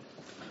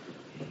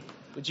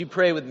Would you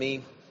pray with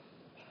me?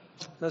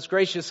 Most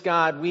gracious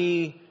God,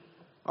 we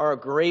are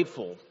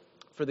grateful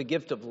for the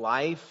gift of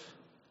life,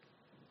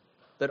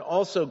 but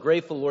also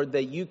grateful, Lord,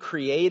 that you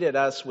created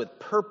us with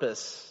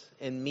purpose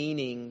and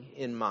meaning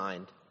in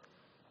mind.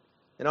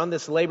 And on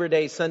this Labor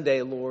Day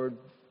Sunday, Lord,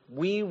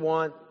 we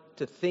want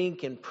to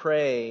think and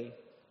pray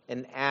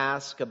and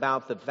ask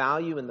about the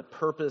value and the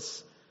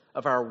purpose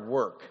of our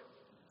work,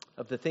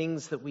 of the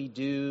things that we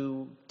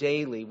do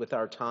daily with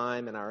our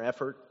time and our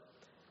effort.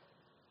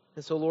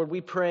 And so, Lord,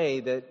 we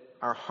pray that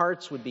our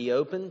hearts would be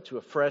open to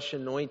a fresh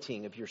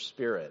anointing of your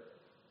Spirit.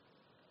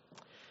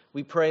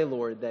 We pray,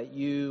 Lord, that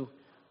you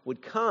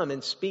would come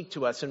and speak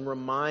to us and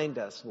remind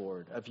us,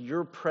 Lord, of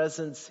your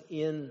presence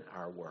in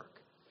our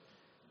work.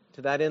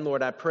 To that end,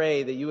 Lord, I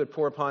pray that you would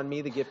pour upon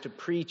me the gift of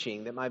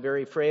preaching, that my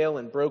very frail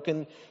and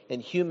broken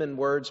and human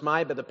words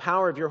might, by the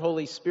power of your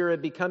Holy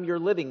Spirit, become your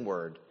living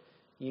word,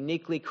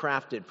 uniquely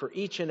crafted for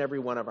each and every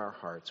one of our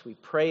hearts. We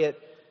pray it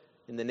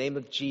in the name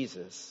of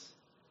Jesus.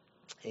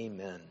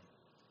 Amen.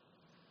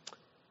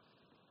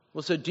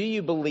 Well, so do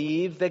you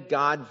believe that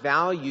God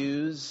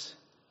values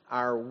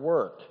our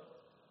work?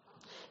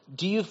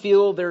 Do you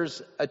feel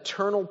there's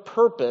eternal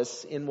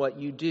purpose in what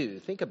you do?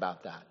 Think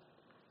about that.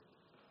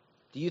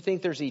 Do you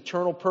think there's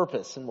eternal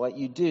purpose in what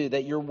you do,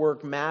 that your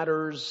work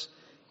matters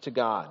to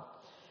God?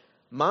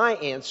 My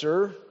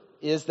answer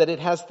is that it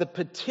has the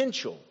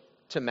potential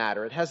to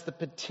matter. It has the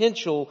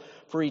potential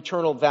for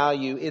eternal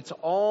value.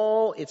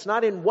 It's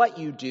not in what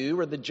you do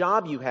or the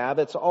job you have.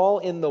 It's all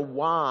in the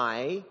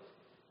why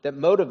that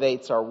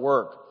motivates our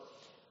work.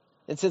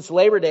 And since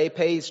Labor Day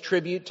pays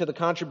tribute to the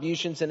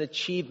contributions and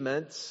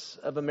achievements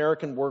of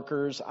American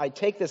workers, I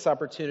take this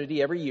opportunity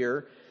every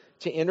year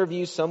to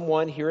interview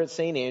someone here at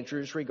St.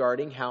 Andrews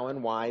regarding how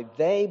and why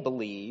they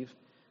believe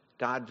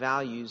God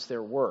values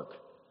their work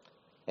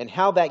and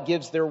how that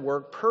gives their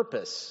work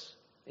purpose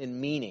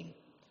and meaning.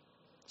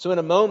 So in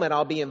a moment,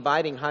 I'll be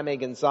inviting Jaime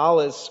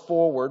Gonzalez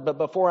forward, but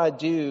before I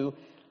do,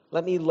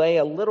 let me lay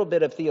a little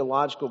bit of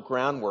theological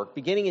groundwork.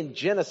 Beginning in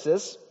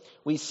Genesis,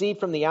 we see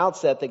from the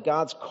outset that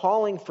God's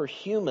calling for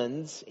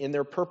humans in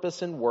their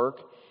purpose and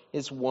work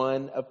is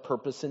one of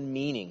purpose and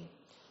meaning.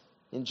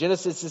 In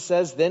Genesis it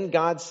says, "Then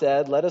God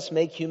said, let us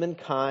make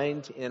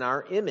humankind in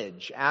our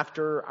image,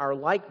 after our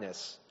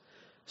likeness,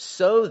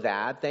 so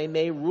that they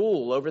may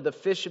rule over the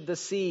fish of the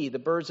sea, the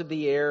birds of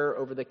the air,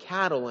 over the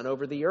cattle, and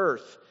over the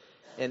earth,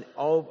 and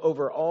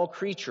over all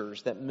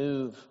creatures that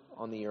move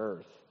on the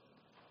earth."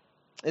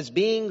 As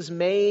beings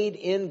made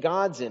in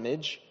God's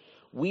image,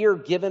 we are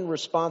given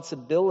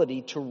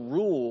responsibility to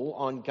rule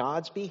on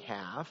God's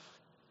behalf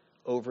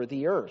over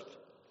the earth,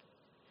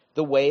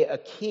 the way a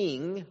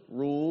king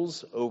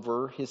rules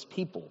over his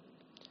people.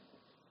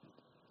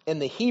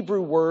 And the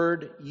Hebrew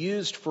word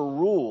used for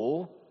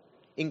rule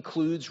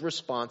includes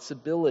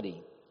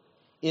responsibility.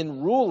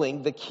 In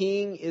ruling, the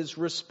king is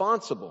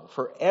responsible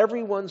for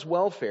everyone's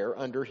welfare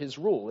under his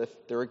rule, if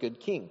they're a good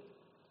king,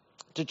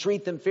 to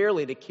treat them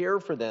fairly, to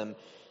care for them,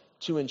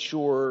 to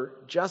ensure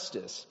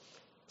justice.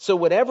 So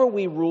whatever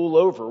we rule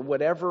over,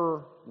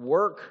 whatever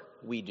work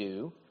we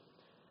do,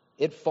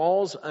 it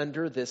falls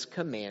under this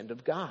command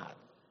of God.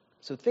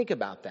 So think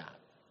about that.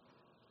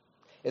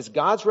 As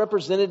God's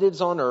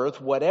representatives on earth,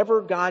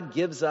 whatever God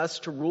gives us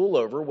to rule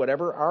over,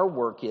 whatever our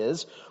work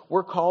is,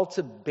 we're called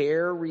to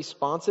bear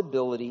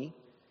responsibility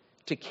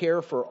to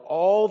care for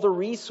all the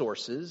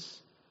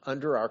resources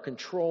under our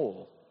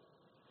control.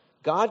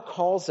 God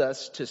calls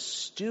us to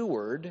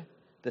steward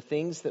the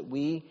things that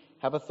we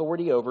have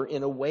authority over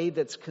in a way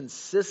that's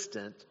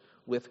consistent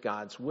with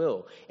God's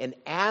will. And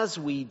as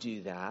we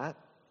do that,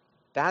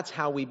 that's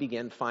how we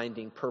begin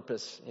finding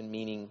purpose and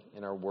meaning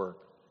in our work.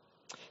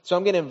 So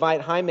I'm going to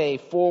invite Jaime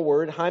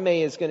forward.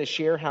 Jaime is going to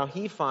share how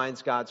he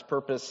finds God's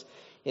purpose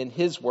in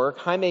his work.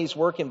 Jaime's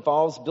work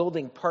involves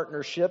building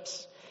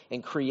partnerships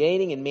and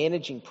creating and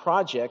managing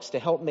projects to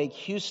help make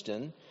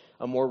Houston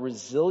a more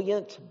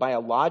resilient,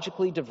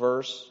 biologically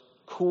diverse,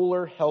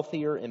 cooler,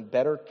 healthier, and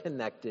better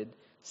connected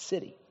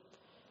city.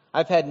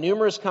 I've had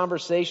numerous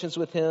conversations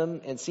with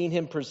him and seen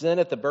him present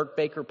at the Burke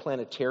Baker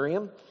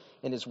Planetarium,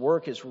 and his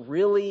work is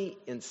really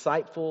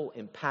insightful,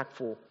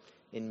 impactful,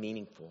 and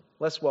meaningful.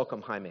 Let's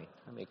welcome Jaime.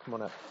 Jaime, come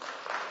on up.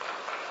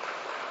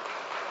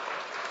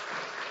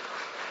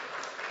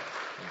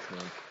 Thanks,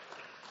 man.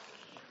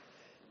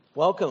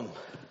 Welcome.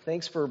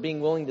 Thanks for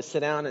being willing to sit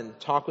down and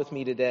talk with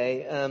me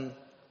today.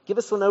 Give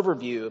us an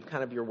overview of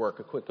kind of your work,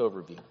 a quick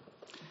overview.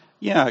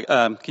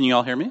 Yeah, can you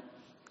all hear me?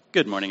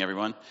 Good morning,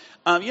 everyone.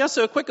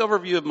 So a quick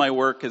overview of my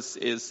work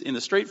is in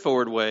the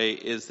straightforward way,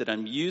 is that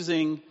I'm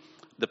using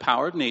the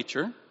power of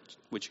nature,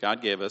 which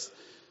God gave us,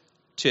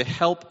 to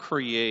help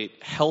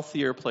create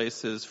healthier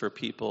places for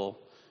people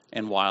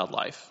and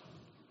wildlife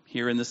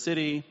here in the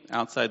city,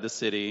 outside the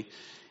city.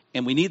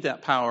 And we need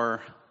that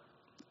power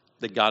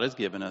that God has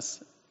given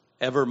us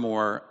ever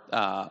more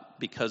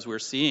because we're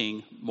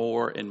seeing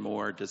more and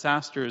more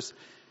disasters.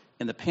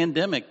 And the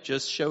pandemic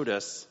just showed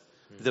us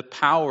the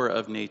power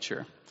of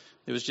nature.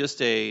 There was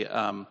just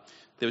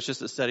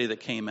a study that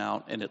came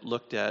out, and it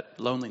looked at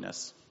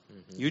loneliness.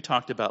 Mm-hmm. You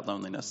talked about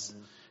loneliness.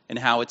 Mm-hmm. and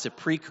how it's a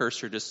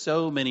precursor to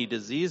so many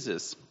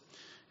diseases,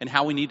 and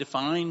how we need to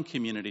find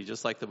community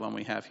just like the one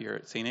we have here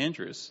at St.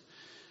 Andrews.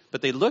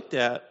 But they looked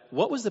at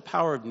what was the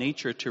power of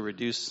nature to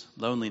reduce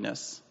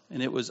loneliness,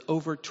 and it was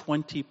over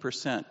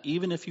 20%,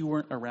 even if you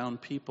weren't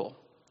around people.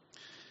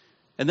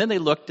 And then they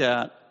looked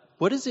at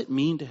what does it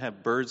mean to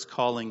have birds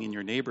calling in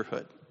your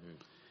neighborhood?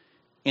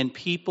 And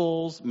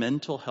people's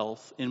mental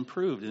health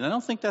improved. And I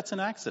don't think that's an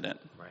accident.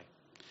 Right.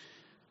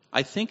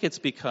 I think it's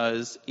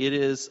because it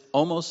is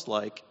almost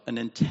like an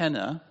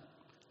antenna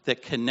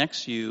that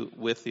connects you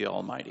with the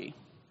Almighty.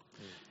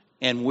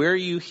 And where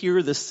you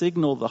hear the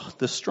signal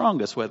the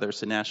strongest, whether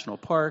it's a national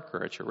park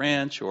or at your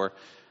ranch or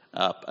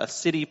a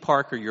city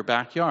park or your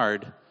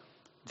backyard,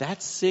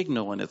 that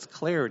signal and its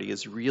clarity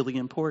is really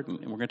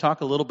important. And we're going to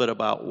talk a little bit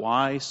about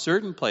why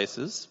certain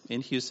places,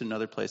 in Houston and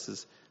other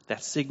places,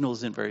 that signal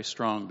isn't very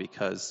strong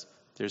because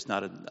there's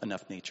not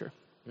enough nature.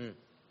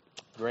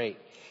 Great.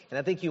 And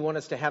I think you want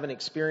us to have an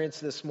experience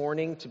this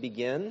morning to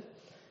begin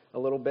a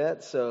little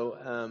bit.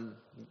 So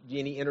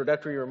any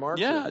introductory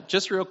remarks? Yeah,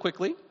 just real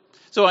quickly.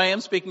 So I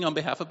am speaking on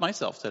behalf of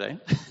myself today,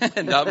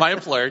 and not my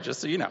employer, just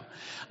so you know.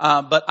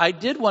 But I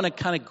did want to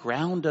kind of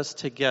ground us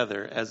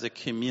together as a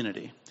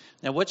community.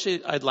 Now,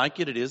 I'd like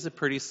you to do is a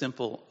pretty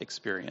simple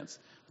experience.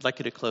 I'd like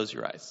you to close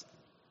your eyes.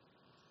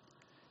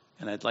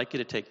 And I'd like you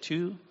to take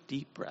 2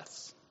 deep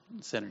breaths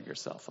and center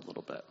yourself a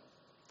little bit.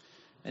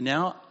 And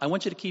now I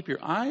want you to keep your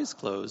eyes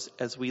closed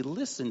as we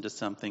listen to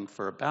something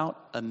for about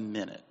a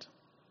minute.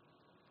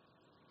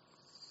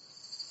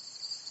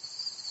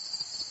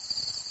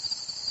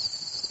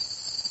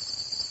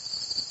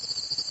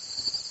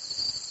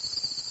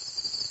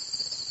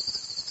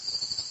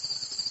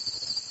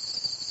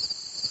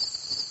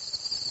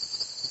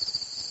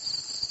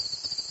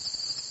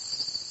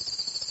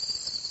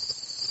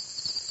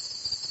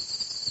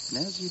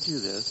 And as you do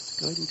this,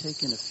 go ahead and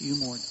take in a few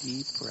more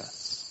deep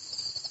breaths.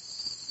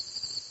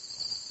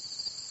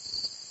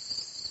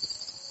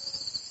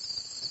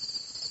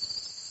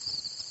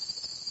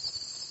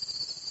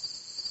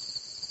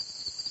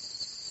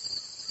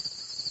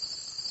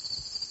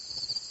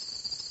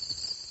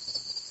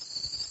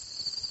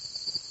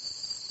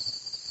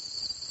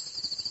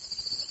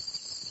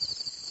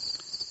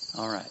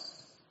 All right.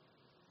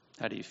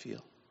 How do you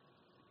feel?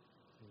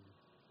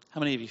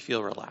 How many of you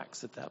feel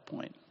relaxed at that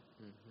point?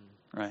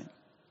 Right.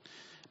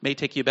 It may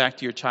take you back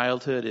to your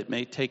childhood. It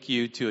may take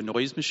you to a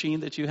noise machine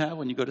that you have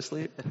when you go to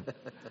sleep.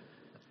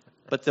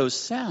 But those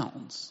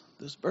sounds,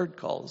 those bird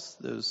calls,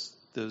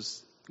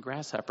 those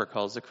grasshopper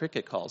calls, the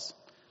cricket calls,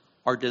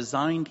 are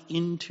designed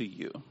into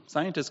you.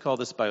 Scientists call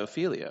this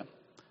biophilia,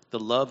 the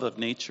love of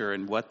nature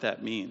and what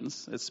that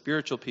means. As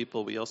spiritual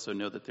people, we also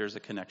know that there's a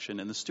connection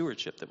in the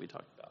stewardship that we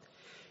talked about.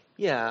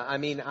 Yeah, I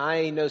mean,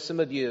 I know some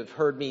of you have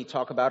heard me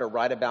talk about or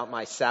write about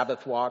my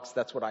Sabbath walks.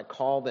 That's what I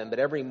call them. But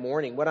every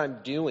morning, what I'm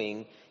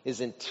doing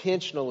is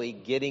intentionally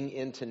getting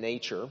into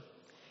nature.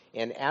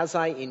 And as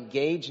I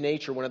engage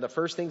nature, one of the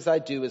first things I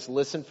do is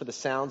listen for the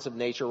sounds of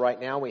nature. Right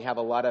now, we have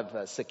a lot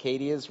of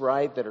cicadas,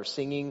 right, that are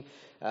singing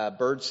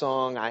bird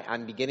song.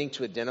 I'm beginning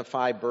to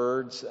identify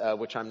birds,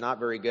 which I'm not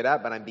very good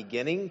at, but I'm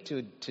beginning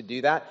to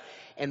do that.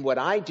 And what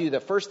I do, the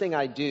first thing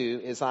I do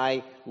is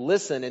I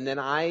listen and then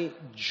I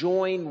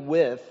join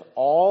with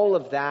all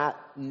of that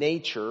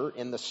nature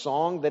and the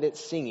song that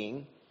it's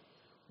singing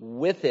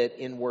with it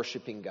in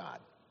worshiping God.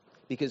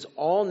 Because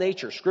all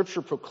nature,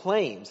 Scripture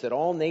proclaims that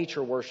all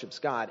nature worships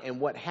God. And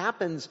what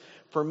happens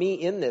for me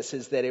in this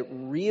is that it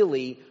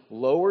really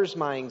lowers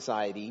my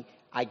anxiety.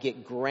 I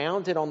get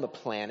grounded on the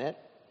planet.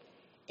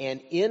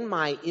 And in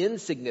my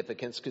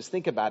insignificance, because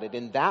think about it,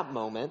 in that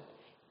moment,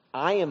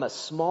 I am a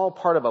small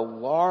part of a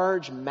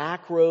large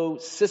macro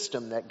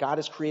system that God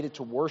has created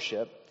to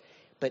worship.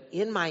 But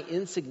in my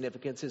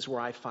insignificance is where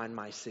I find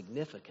my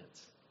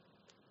significance.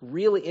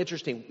 Really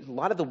interesting. A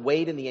lot of the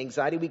weight and the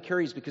anxiety we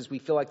carry is because we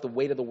feel like the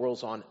weight of the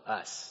world's on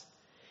us.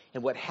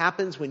 And what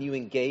happens when you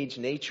engage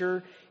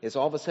nature is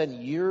all of a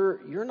sudden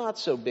you're not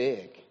so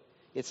big.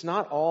 It's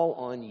not all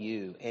on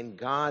you. And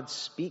God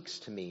speaks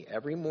to me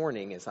every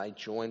morning as I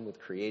join with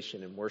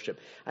creation and worship.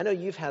 I know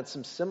you've had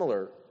some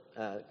similar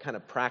kind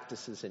of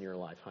practices in your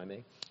life,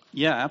 Jaime.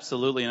 Yeah,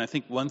 absolutely. And I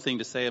think one thing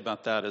to say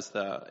about that is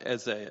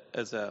that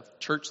as a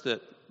church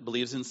that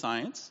believes in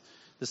science,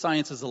 the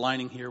science is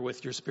aligning here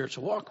with your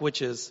spiritual walk,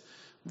 which is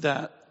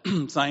that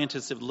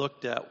scientists have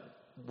looked at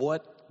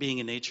what being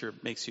in nature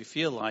makes you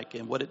feel like,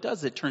 and what it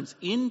does, it turns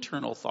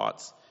internal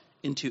thoughts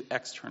into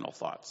external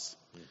thoughts.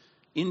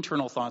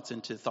 Internal thoughts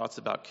into thoughts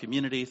about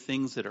community,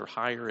 things that are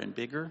higher and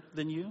bigger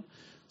than you.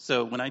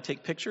 So when I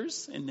take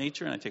pictures in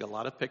nature, and I take a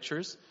lot of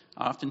pictures,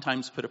 I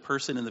oftentimes put a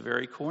person in the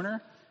very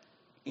corner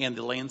and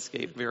the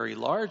landscape very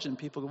large, and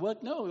people go,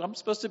 what? No, I'm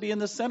supposed to be in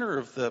the center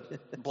of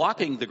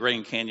blocking the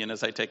Grand Canyon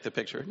as I take the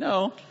picture.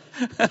 No,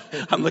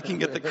 I'm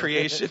looking at the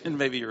creation and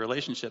maybe your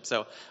relationship.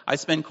 So I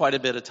spend quite a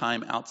bit of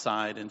time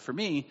outside, and for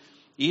me,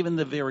 even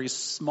the very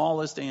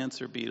smallest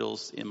ants or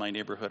beetles in my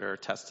neighborhood are a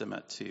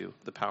testament to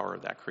the power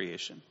of that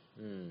creation.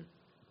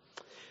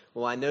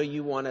 Well, I know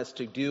you want us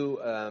to do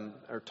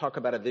or talk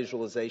about a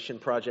visualization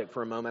project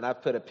for a moment.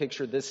 I've put a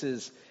picture. This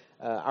is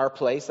our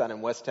place out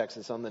in West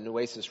Texas on the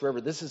Nueces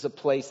River, this is a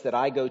place that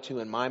I go to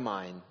in my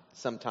mind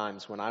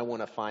sometimes when I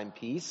want to find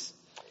peace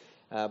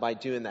by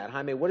doing that.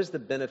 Jaime, what is the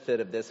benefit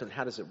of this and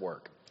how does it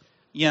work?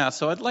 Yeah,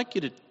 so I'd like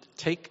you to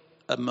take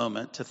a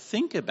moment to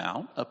think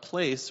about a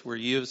place where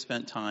you have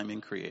spent time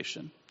in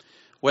creation.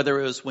 Whether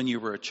it was when you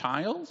were a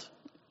child,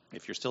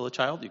 if you're still a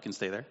child, you can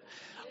stay there,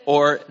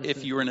 or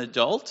if you're an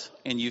adult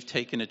and you've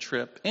taken a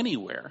trip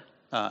anywhere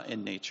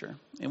in nature.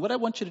 And what I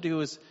want you to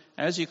do is,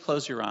 as you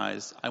close your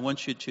eyes, I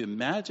want you to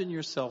imagine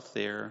yourself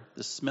there,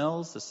 the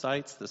smells, the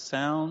sights, the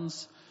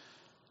sounds,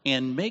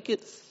 and make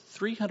it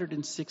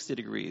 360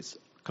 degrees.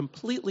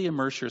 Completely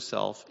immerse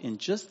yourself in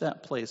just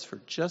that place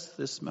for just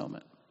this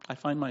moment. I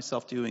find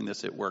myself doing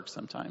this at work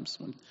sometimes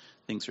when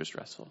things are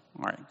stressful.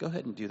 All right, go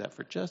ahead and do that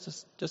for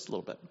just a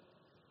little bit.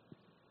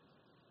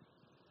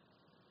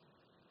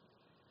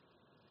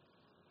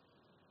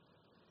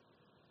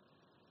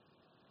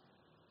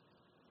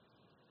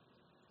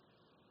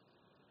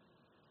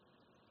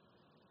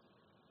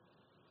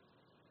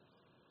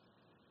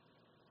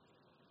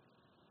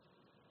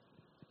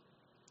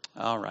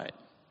 All right.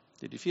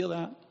 Did you feel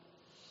that?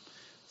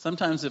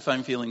 Sometimes if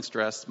I'm feeling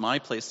stressed, my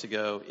place to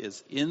go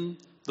is in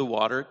the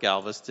water at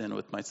Galveston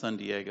with my son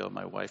Diego,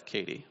 my wife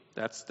Katie.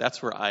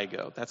 That's where I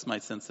go. That's my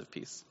sense of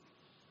peace.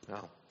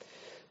 Wow.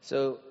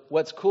 So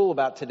what's cool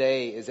about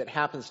today is it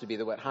happens to be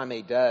that what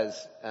Jaime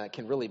does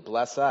can really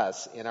bless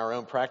us in our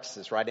own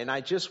practices, right? And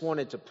I just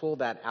wanted to pull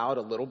that out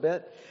a little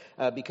bit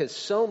because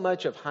so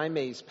much of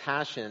Jaime's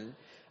passion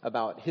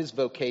about his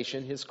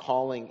vocation, his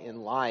calling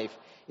in life,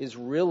 is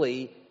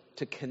really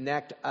to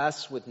connect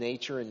us with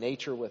nature and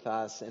nature with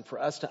us, and for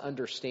us to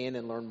understand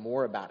and learn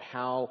more about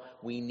how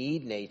we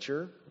need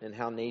nature and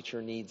how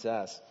nature needs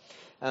us.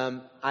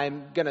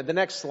 The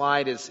next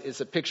slide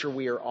is a picture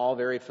we are all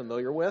very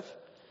familiar with.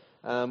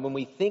 When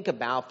we think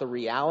about the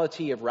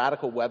reality of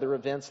radical weather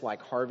events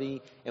like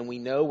Harvey, and we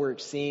know we're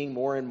seeing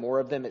more and more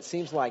of them, it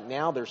seems like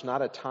now there's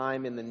not a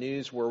time in the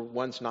news where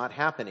one's not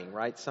happening,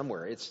 right?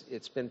 Somewhere.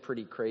 It's been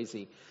pretty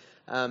crazy.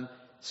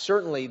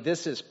 Certainly,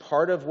 this is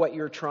part of what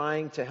you're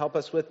trying to help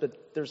us with,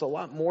 but there's a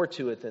lot more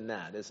to it than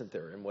that, isn't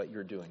there, in what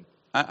you're doing?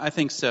 I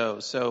think so.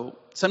 So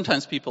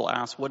sometimes people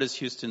ask, what is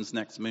Houston's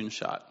next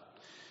moonshot?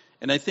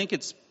 And I think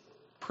it's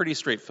pretty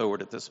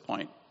straightforward at this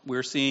point.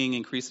 We're seeing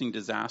increasing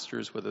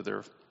disasters, whether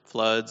they're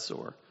floods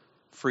or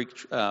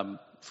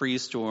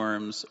freeze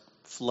storms,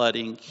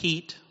 flooding,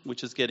 heat,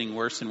 which is getting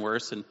worse and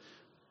worse. And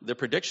the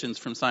predictions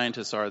from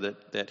scientists are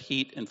that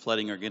heat and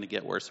flooding are going to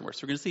get worse and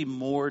worse. We're going to see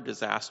more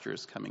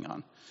disasters coming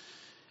on.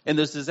 And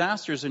those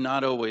disasters are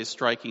not always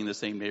striking the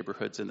same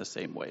neighborhoods in the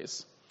same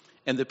ways.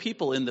 And the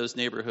people in those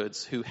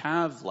neighborhoods who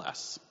have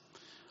less,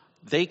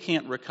 they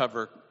can't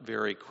recover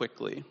very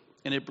quickly.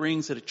 And it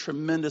brings a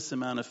tremendous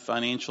amount of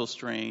financial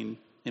strain,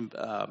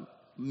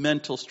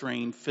 mental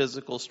strain,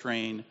 physical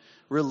strain,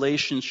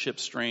 relationship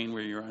strain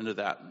where you're under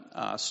that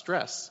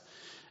stress.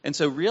 And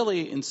so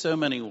really, in so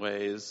many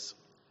ways,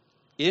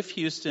 if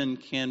Houston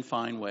can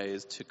find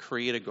ways to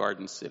create a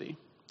garden city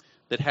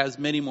that has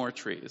many more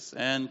trees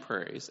and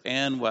prairies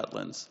and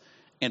wetlands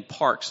and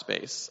park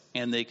space,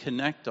 and they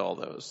connect all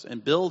those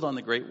and build on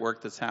the great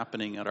work that's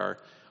happening at our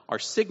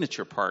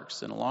signature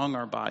parks and along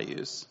our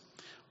bayous,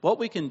 what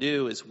we can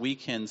do is we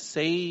can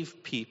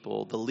save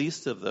people, the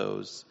least of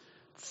those,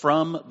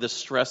 from the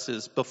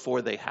stresses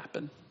before they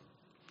happen.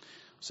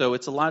 So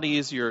it's a lot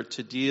easier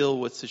to deal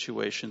with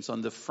situations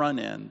on the front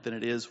end than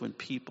it is when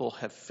people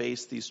have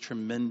faced these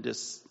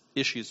tremendous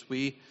issues.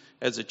 We,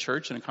 as a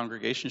church and a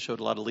congregation, showed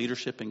a lot of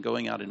leadership in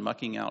going out and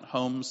mucking out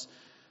homes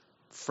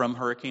from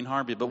Hurricane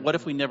Harvey. But what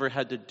if we never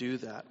had to do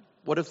that?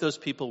 What if those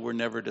people were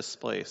never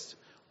displaced?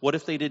 What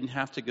if they didn't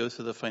have to go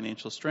through the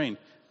financial strain?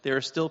 There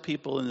are still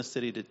people in the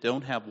city that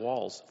don't have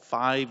walls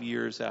 5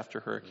 years after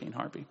Hurricane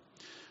Harvey.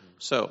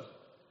 So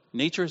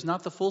nature is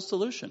not the full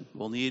solution.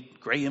 We'll need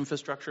gray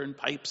infrastructure and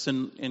pipes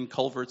and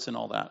culverts and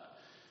all that.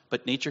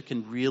 But nature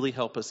can really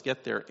help us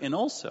get there. And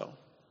also,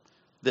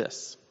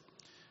 this.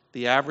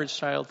 The average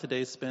child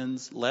today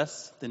spends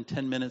less than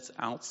 10 minutes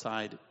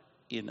outside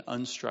in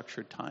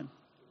unstructured time.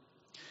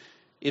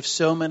 If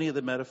so many of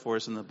the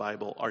metaphors in the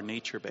Bible are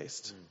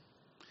nature-based,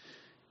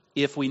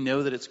 if we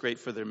know that it's great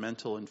for their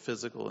mental and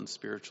physical and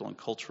spiritual and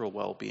cultural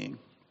well-being,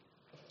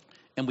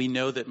 and we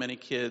know that many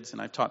kids,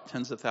 and I've taught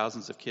tens of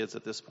thousands of kids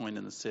at this point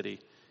in the city,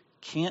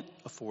 can't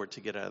afford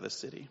to get out of the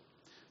city,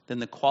 then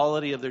the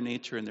quality of their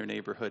nature in their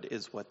neighborhood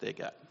is what they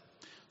get.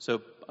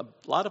 So a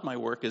lot of my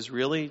work is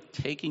really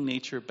taking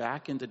nature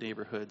back into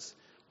neighborhoods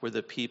where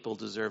the people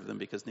deserve them,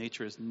 because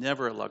nature is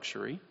never a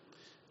luxury.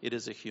 It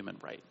is a human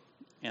right.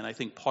 And I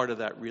think part of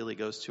that really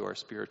goes to our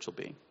spiritual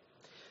being.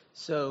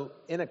 So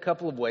in a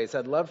couple of ways,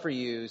 I'd love for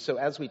you, so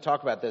as we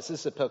talk about this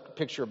is a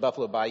picture of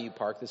Buffalo Bayou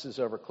Park. This is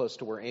over close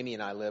to where Amy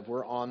and I live.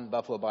 We're on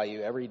Buffalo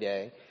Bayou every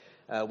day.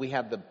 We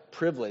have the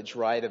privilege,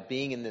 right, of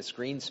being in this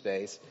green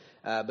space.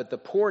 But the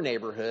poor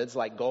neighborhoods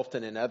like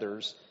Gulfton and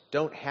others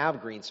don't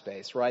have green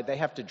space, right? They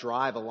have to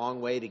drive a long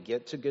way to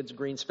get to good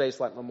green space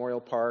like Memorial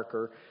Park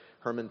or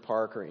Herman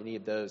Park or any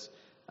of those.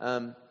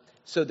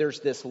 So there's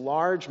this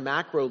large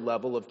macro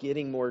level of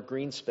getting more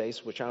green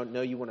space, which I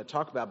know you want to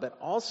talk about, but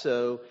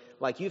also,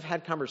 like, you've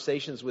had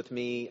conversations with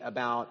me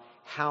about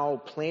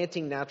how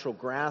planting natural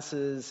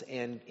grasses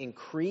and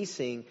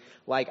increasing,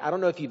 like, I don't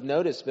know if you've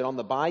noticed, but on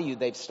the bayou,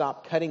 they've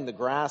stopped cutting the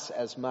grass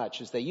as much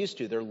as they used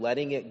to. They're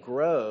letting it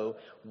grow.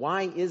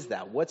 Why is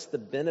that? What's the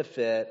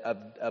benefit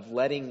of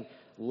letting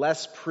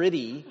less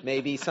pretty,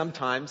 maybe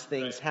sometimes,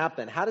 things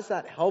happen? How does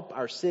that help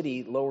our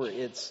city lower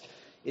its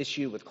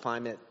issue with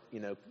climate,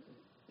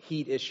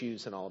 heat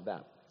issues and all of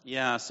that?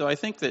 Yeah, so I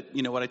think that,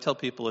 what I tell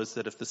people is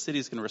that if the city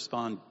is going to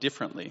respond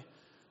differently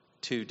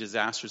to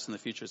disasters in the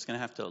future, it's going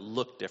to have to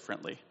look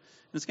differently.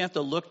 And it's going to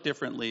have to look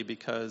differently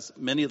because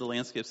many of the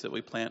landscapes that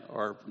we plant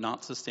are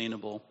not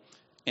sustainable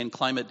and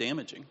climate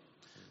damaging.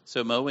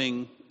 So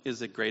mowing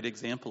is a great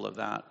example of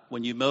that.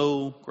 When you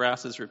mow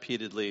grasses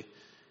repeatedly,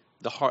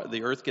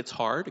 the earth gets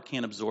hard. It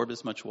can't absorb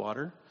as much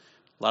water.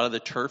 A lot of the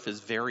turf is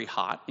very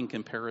hot in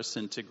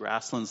comparison to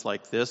grasslands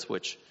like this,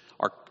 which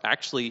are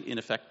actually, in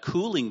effect,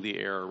 cooling the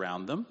air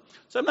around them.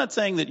 So I'm not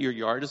saying that your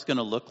yard is going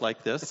to look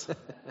like this.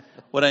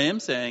 What I am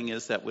saying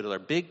is that with our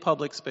big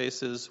public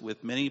spaces,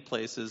 with many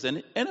places,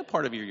 and a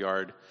part of your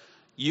yard,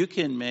 you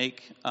can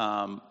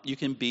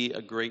be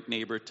a great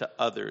neighbor to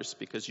others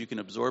because you can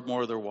absorb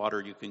more of their water.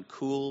 You can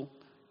cool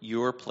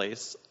your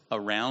place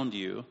around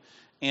you,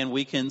 and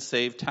we can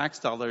save tax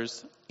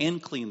dollars and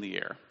clean the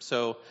air.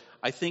 So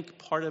I think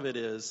part of it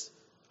is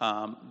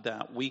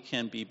that we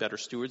can be better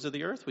stewards of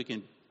the earth. We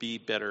can be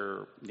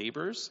better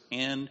neighbors.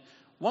 And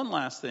one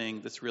last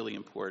thing that's really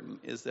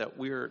important is that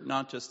we're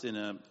not just in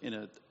an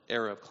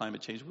era of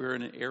climate change. We're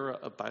in an era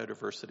of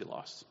biodiversity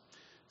loss.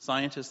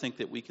 Scientists think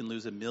that we can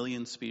lose 1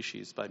 million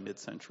species by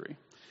mid-century.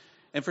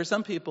 And for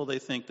some people, they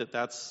think that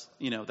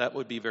that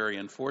would be very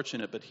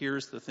unfortunate. But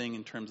here's the thing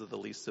in terms of the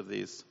least of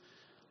these.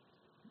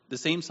 The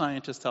same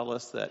scientists tell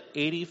us that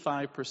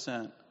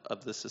 85%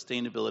 of the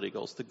sustainability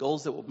goals, the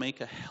goals that will make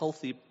a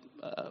healthy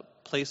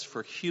place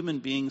for human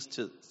beings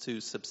to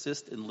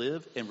subsist and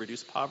live and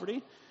reduce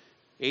poverty,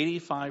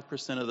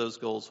 85% of those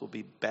goals will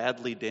be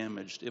badly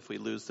damaged if we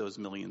lose those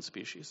 1 million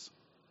species.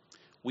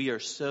 We are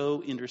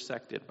so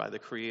intersected by the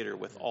Creator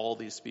with all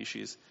these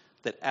species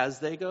that as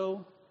they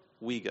go,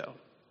 we go.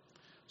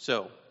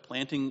 So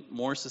planting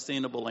more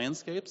sustainable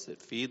landscapes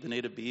that feed the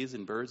native bees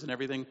and birds and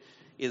everything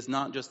is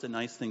not just a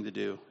nice thing to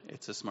do,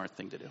 it's a smart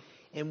thing to do.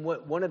 And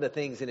one of the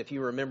things, and if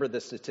you remember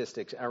the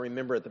statistics, I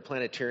remember at the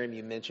planetarium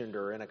you mentioned,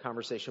 or in a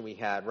conversation we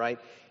had, right,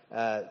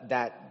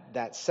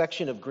 that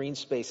section of green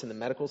space in the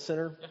medical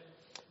center,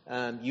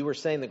 you were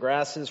saying the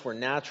grasses were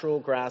natural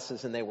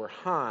grasses and they were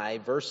high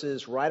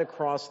versus right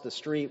across the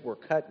street were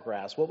cut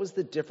grass. What was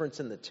the difference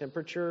in the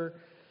temperature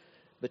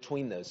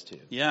between those two?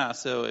 Yeah,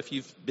 so if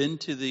you've been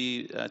to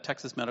the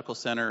Texas Medical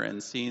Center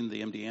and seen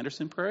the MD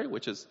Anderson Prairie,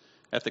 which is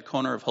at the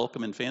corner of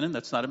Holcomb and Fannin,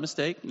 that's not a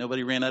mistake.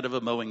 Nobody ran out of a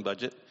mowing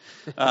budget.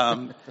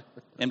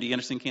 MD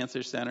Anderson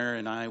Cancer Center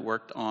and I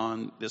worked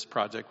on this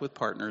project with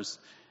partners,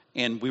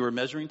 and we were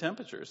measuring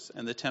temperatures.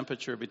 And the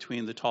temperature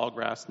between the tall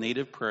grass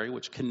native prairie,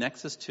 which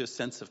connects us to a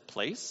sense of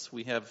place.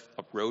 We have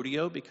a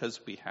rodeo because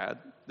we had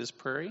this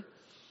prairie.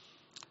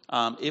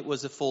 It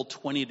was a full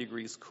 20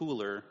 degrees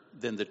cooler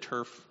than the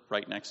turf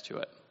right next to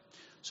it.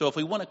 So if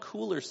we want a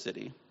cooler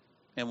city,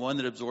 and one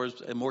that absorbs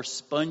a more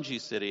spongy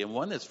city, and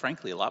one that's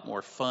frankly a lot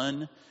more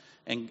fun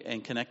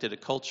and connected to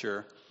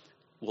culture,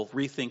 we'll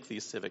rethink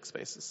these civic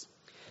spaces.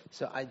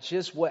 So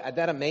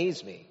that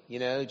amazed me,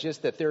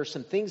 just that there are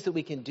some things that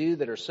we can do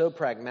that are so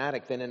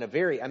pragmatic that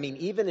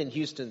even in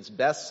Houston's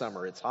best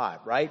summer, it's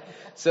hot, right?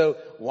 So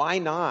why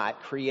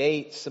not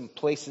create some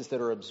places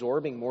that are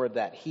absorbing more of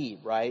that heat,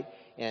 right?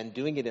 And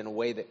doing it in a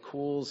way that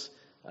cools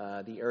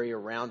the area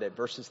around it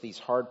versus these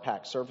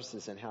hard-packed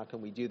surfaces, and how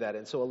can we do that?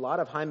 And so a lot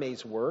of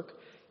Jaime's work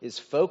is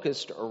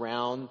focused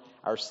around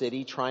our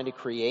city trying to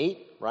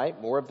create, right,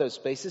 more of those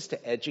spaces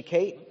to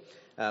educate.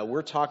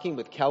 We're talking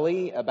with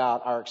Kelly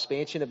about our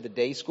expansion of the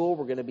day school.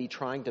 We're going to be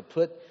trying to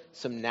put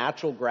some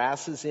natural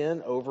grasses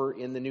over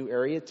in the new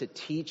area to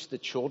teach the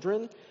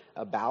children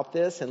about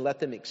this and let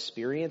them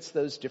experience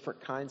those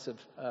different kinds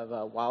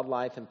of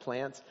wildlife and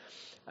plants.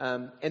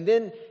 And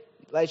then,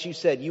 as you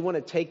said, you want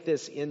to take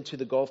this into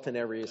the Gulfton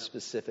area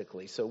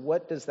specifically. So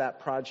what does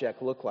that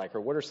project look like,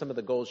 or what are some of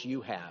the goals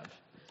you have?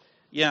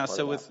 Yeah,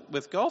 so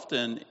with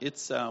Gulfton,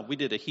 we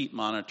did a heat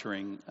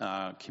monitoring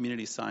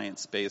community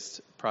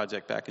science-based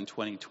project back in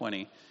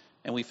 2020,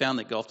 and we found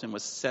that Gulfton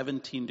was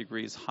 17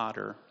 degrees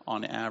hotter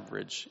on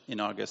average in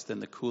August than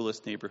the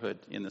coolest neighborhood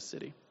in the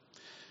city.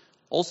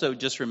 Also,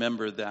 just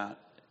remember that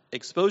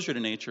exposure to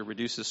nature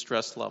reduces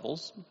stress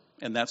levels,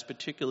 and that's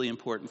particularly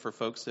important for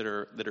folks that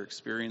are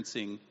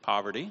experiencing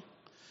poverty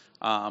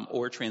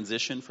or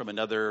transition from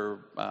another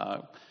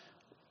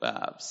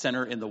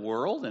center in the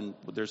world, and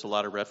there's a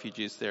lot of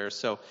refugees there.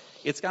 So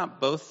it's got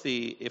both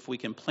if we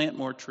can plant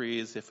more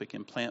trees, if we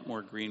can plant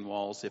more green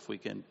walls, if we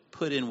can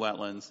put in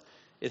wetlands,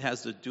 it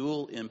has the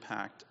dual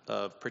impact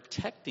of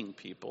protecting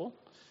people,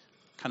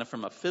 kind of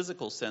from a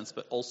physical sense,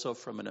 but also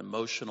from an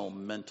emotional,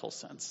 mental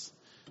sense.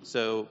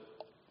 So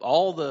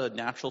all the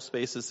natural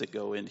spaces that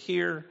go in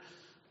here,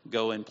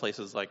 go in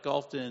places like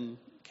Galton,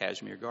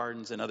 Kashmir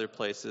Gardens, and other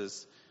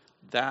places.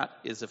 That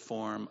is a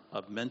form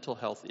of mental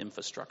health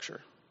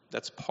infrastructure.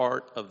 That's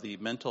part of the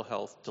mental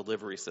health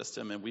delivery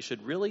system, and we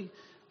should really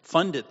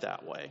fund it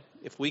that way.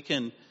 If we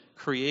can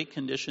create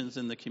conditions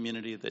in the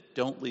community that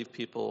don't leave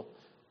people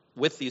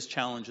with these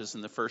challenges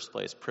in the first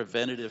place,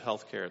 preventative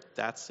health care,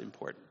 that's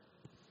important.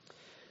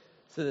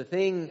 So the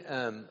thing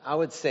I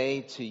would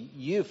say to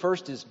you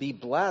first is be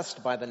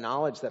blessed by the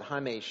knowledge that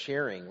Jaime is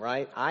sharing,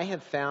 right? I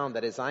have found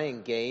that as I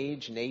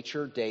engage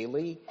nature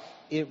daily,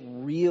 it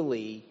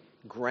really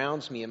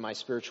grounds me in my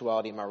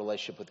spirituality and my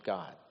relationship with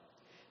God.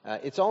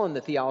 It's all in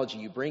the theology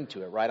you bring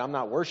to it, right? I'm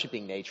not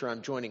worshiping nature.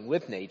 I'm joining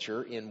with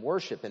nature in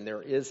worship, and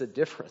there is a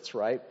difference,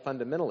 right,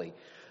 fundamentally.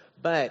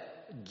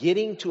 But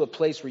getting to a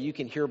place where you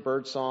can hear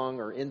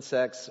birdsong or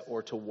insects,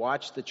 or to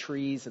watch the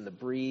trees and the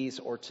breeze,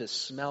 or to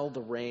smell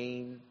the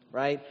rain,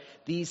 right?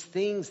 These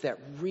things that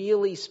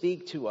really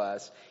speak to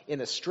us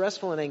in a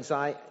stressful and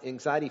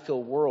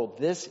anxiety-filled world,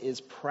 this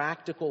is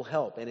practical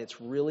help, and it's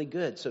really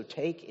good. So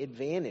take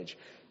advantage.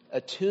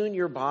 Attune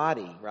your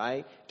body,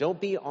 right? Don't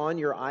be on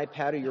your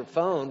iPad or your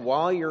phone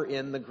while you're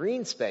in the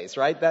green space,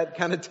 right? That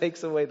kind of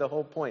takes away the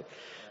whole point.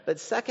 But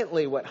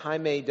secondly, what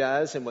Jaime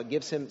does and what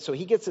gives him, so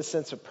he gets a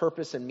sense of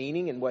purpose and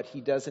meaning in what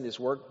he does in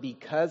his work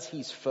because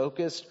he's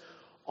focused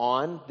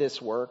on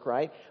this work,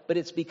 right? But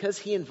it's because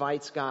he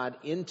invites God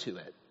into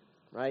it,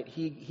 right?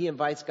 He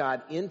invites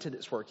God into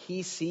this work.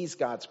 He sees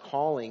God's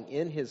calling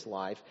in his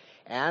life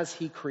as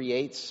he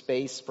creates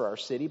space for our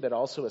city, but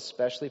also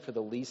especially for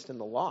the least and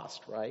the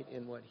lost, right,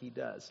 in what he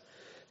does.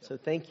 So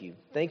thank you.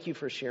 Thank you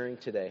for sharing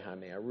today,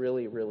 Jaime. I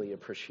really, really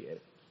appreciate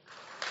it.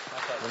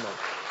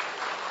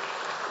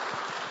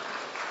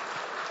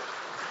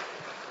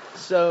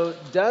 So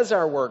does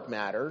our work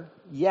matter?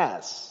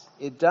 Yes,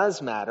 it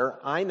does matter.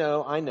 I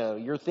know.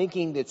 You're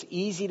thinking it's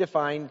easy to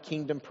find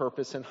kingdom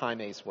purpose in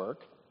Jaime's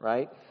work,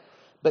 right?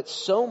 But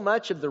so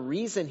much of the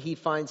reason he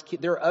finds,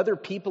 there are other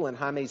people in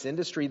Jaime's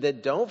industry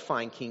that don't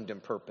find kingdom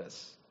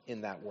purpose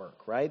in that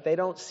work, right? They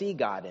don't see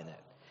God in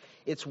it.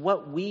 It's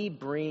what we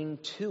bring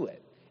to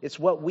it. It's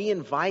what we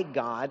invite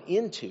God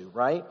into,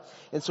 right?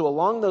 And so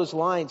along those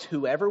lines,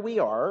 whoever we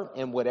are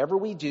and whatever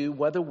we do,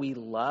 whether we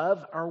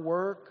love our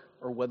work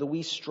or whether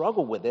we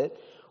struggle with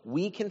it,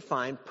 we can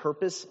find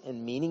purpose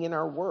and meaning in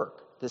our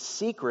work. The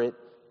secret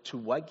to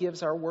what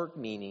gives our work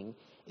meaning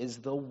is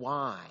the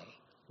why.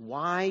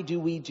 Why do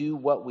we do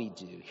what we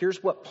do?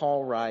 Here's what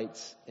Paul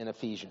writes in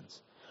Ephesians.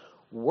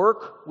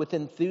 Work with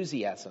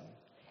enthusiasm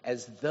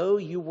as though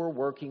you were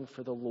working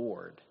for the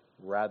Lord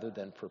rather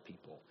than for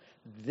people.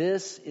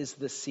 This is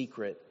the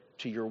secret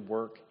to your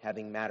work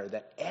having matter,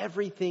 that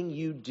everything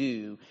you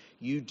do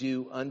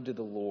unto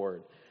the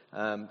Lord.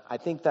 I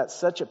think that's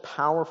such a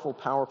powerful,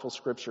 powerful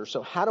scripture.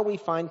 So how do we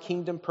find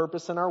kingdom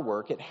purpose in our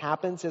work? It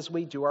happens as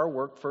we do our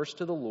work first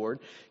to the Lord.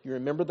 You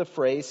remember the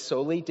phrase,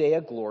 soli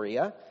Deo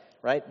Gloria,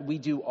 right? We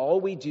do all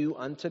we do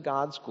unto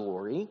God's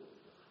glory.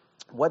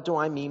 What do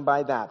I mean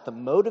by that? The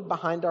motive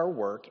behind our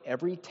work,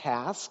 every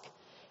task,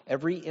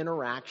 every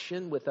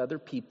interaction with other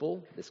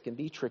people, this can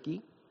be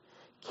tricky,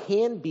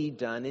 can be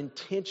done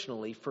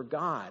intentionally for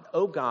God.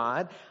 Oh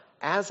God,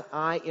 as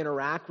I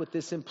interact with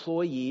this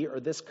employee or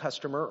this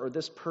customer or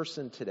this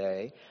person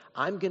today,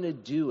 I'm going to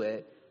do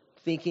it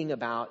thinking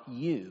about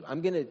you.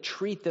 I'm going to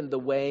treat them the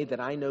way that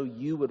I know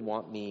you would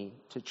want me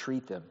to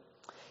treat them.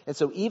 And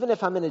so even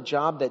if I'm in a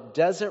job that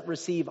doesn't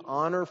receive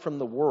honor from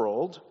the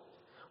world,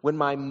 when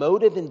my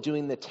motive in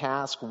doing the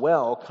task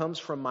well comes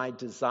from my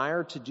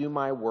desire to do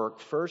my work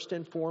first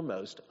and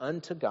foremost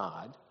unto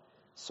God,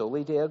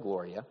 soli Deo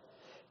Gloria,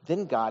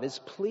 then God is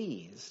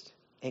pleased.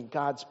 And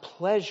God's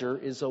pleasure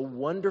is a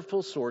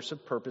wonderful source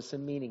of purpose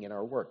and meaning in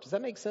our work. Does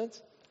that make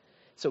sense?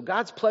 So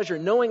God's pleasure,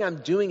 knowing I'm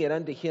doing it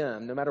unto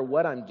Him, no matter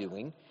what I'm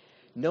doing,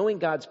 knowing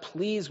God's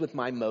pleased with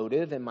my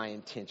motive and my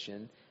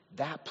intention,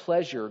 that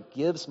pleasure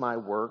gives my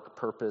work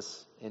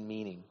purpose and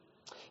meaning.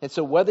 And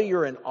so whether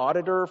you're an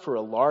auditor for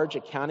a large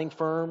accounting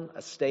firm,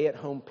 a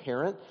stay-at-home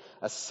parent,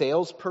 a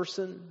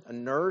salesperson, a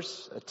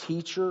nurse, a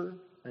teacher,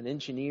 an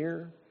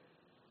engineer,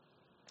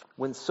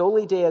 when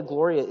soli Deo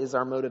Gloria is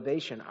our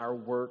motivation, our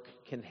work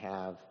can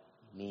have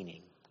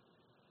meaning.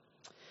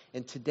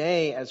 And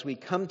today, as we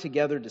come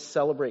together to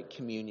celebrate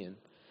communion,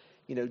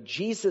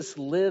 Jesus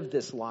lived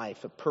this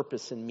life of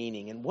purpose and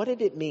meaning. And what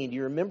did it mean? Do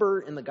you remember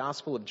in the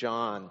Gospel of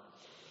John,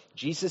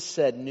 Jesus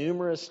said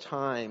numerous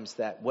times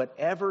that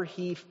whatever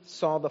he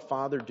saw the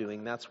Father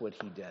doing, that's what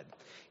he did.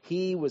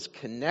 He was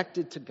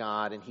connected to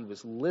God and he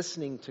was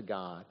listening to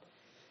God.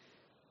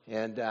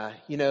 And,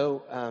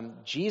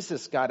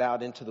 Jesus got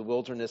out into the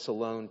wilderness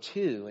alone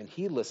too, and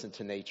he listened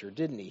to nature,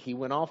 didn't he? He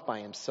went off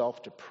by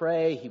himself to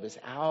pray. He was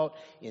out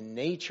in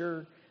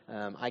nature.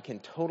 I can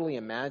totally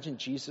imagine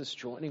Jesus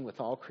joining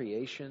with all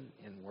creation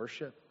in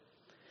worship.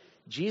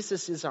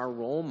 Jesus is our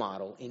role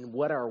model in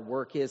what our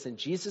work is, and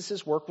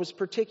Jesus' work was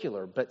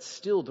particular, but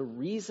still the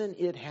reason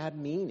it had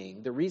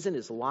meaning, the reason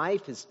his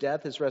life, his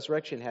death, his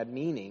resurrection had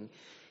meaning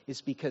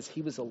is because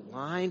he was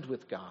aligned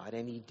with God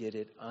and he did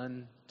it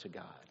unto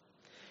God.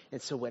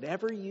 And so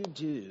whatever you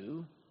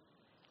do,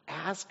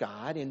 ask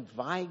God,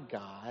 invite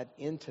God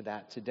into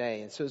that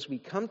today. And so as we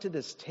come to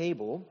this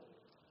table,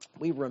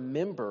 we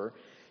remember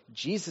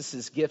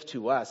Jesus' gift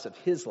to us of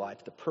his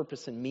life, the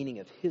purpose and meaning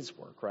of his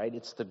work, right?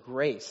 It's the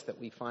grace that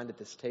we find at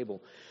this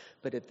table.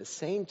 But at the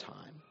same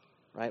time,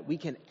 right, we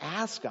can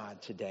ask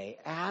God today,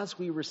 as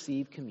we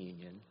receive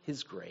communion,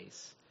 his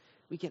grace,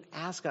 we can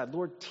ask God,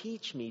 Lord,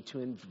 teach me to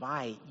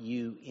invite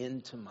you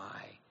into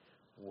my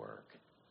work.